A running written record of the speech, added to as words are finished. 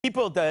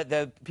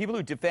The people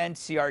who defend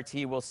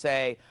CRT will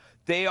say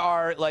they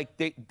are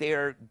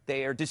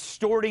they are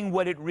distorting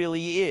what it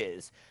really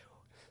is.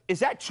 Is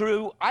that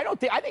true? I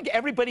think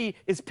everybody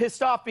is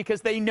pissed off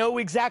because they know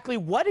exactly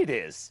what it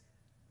is.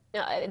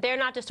 No, they're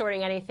not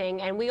distorting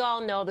anything, and we all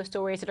know the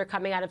stories that are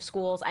coming out of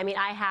schools. I mean,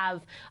 I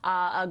have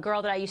a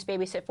girl that I used to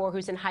babysit for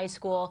who's in high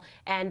school,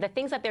 and the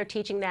things that they're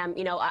teaching them,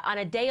 you know, on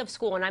a day of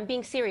school, and I'm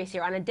being serious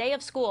here, on a day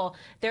of school,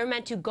 they're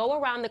meant to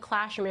go around the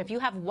classroom, and if you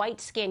have white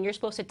skin, you're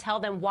supposed to tell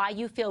them why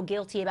you feel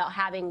guilty about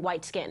having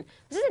white skin.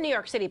 This is in New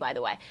York City, by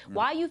the way.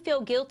 Why you feel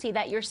guilty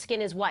that your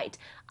skin is white.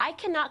 I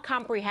cannot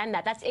comprehend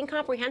that. That's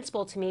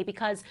incomprehensible to me,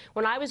 because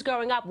when I was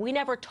growing up, we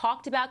never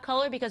talked about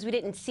color because we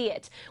didn't see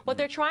it. What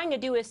they're trying to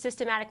do is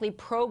systematically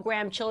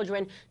program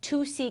children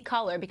to see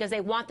color because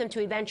they want them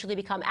to eventually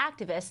become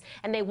activists,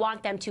 and they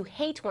want them to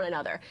hate one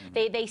another.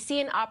 They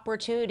see an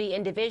opportunity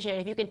in division.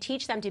 If you can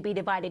teach them to be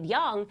divided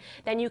young,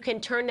 then you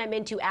can turn them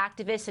into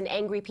activists and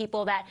angry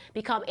people that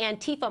become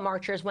Antifa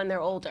marchers when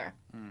they're older.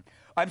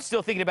 I'm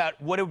still thinking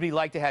about what it would be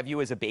like to have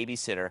you as a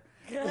babysitter.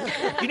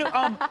 You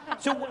know,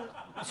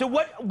 so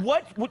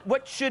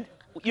what should,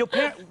 you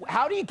know,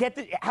 how do you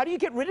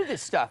get rid of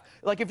this stuff?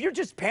 Like, if you're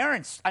just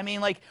parents, I mean,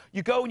 like,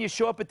 you go and you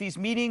show up at these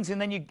meetings and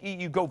then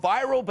you go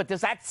viral, but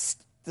does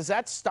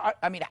that start?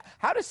 I mean,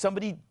 how does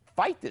somebody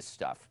fight this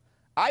stuff?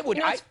 I would,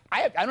 you know,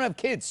 I don't have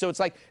kids, so it's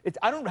like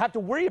I don't have to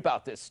worry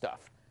about this stuff.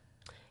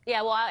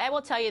 Yeah, well, I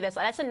will tell you this.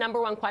 That's the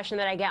 #1 question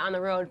that I get on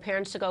the road.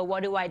 Parents to go,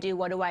 what do I do?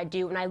 What do I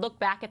do? And I look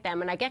back at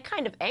them and I get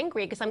kind of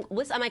angry because I'm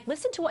like,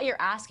 listen to what you're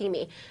asking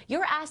me.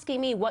 You're asking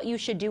me what you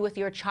should do with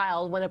your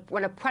child when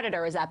a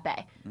predator is at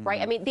bay,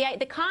 right? I mean,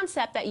 the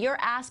concept that you're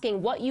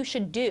asking what you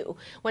should do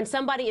when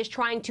somebody is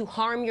trying to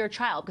harm your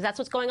child, because that's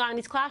what's going on in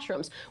these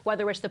classrooms,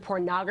 whether it's the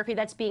pornography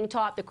that's being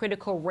taught, the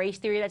critical race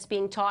theory that's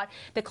being taught,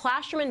 the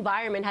classroom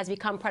environment has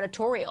become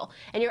predatorial.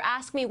 And you're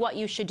asking me what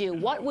you should do.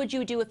 What would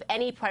you do if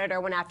any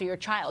predator went after your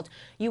child?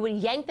 You would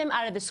yank them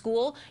out of the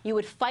school. You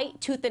would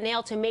fight tooth and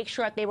nail to make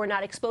sure that they were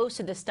not exposed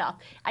to this stuff.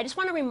 I just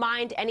want to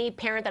remind any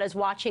parent that is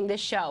watching this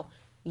show,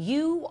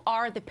 you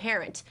are the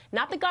parent,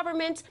 not the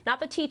government, not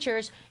the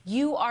teachers.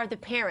 You are the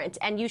parent,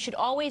 and you should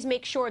always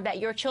make sure that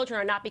your children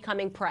are not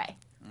becoming prey.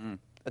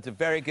 That's a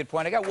very good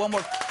point. I got one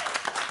more.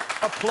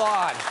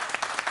 Applaud.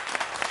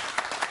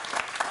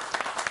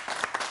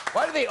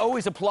 Why do they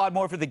always applaud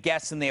more for the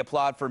guests than they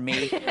applaud for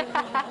me?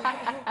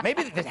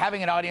 Maybe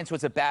having an audience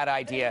was a bad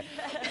idea.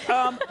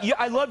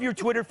 I love your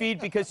Twitter feed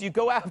because you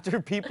go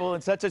after people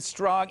in such a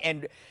strong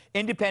and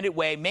independent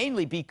way,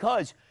 mainly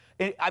because,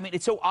 I mean,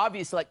 it's so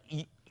obvious, like,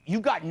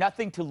 you've got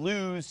nothing to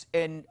lose,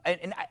 and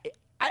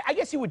I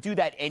guess you would do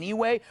that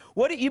anyway.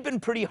 You've been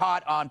pretty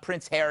hot on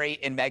Prince Harry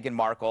and Meghan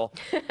Markle.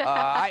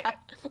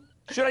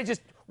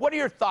 What are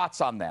your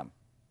thoughts on them?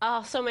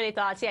 Oh, so many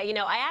thoughts. Yeah, you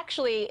know, I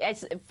actually,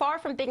 as far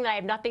from thinking that I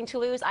have nothing to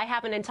lose, I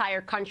have an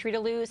entire country to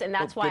lose, and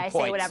that's why I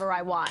say whatever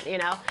I want, you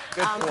know.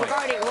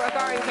 Regarding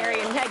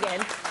Harry and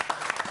Meghan.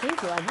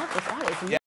 Thank you. I love this audience.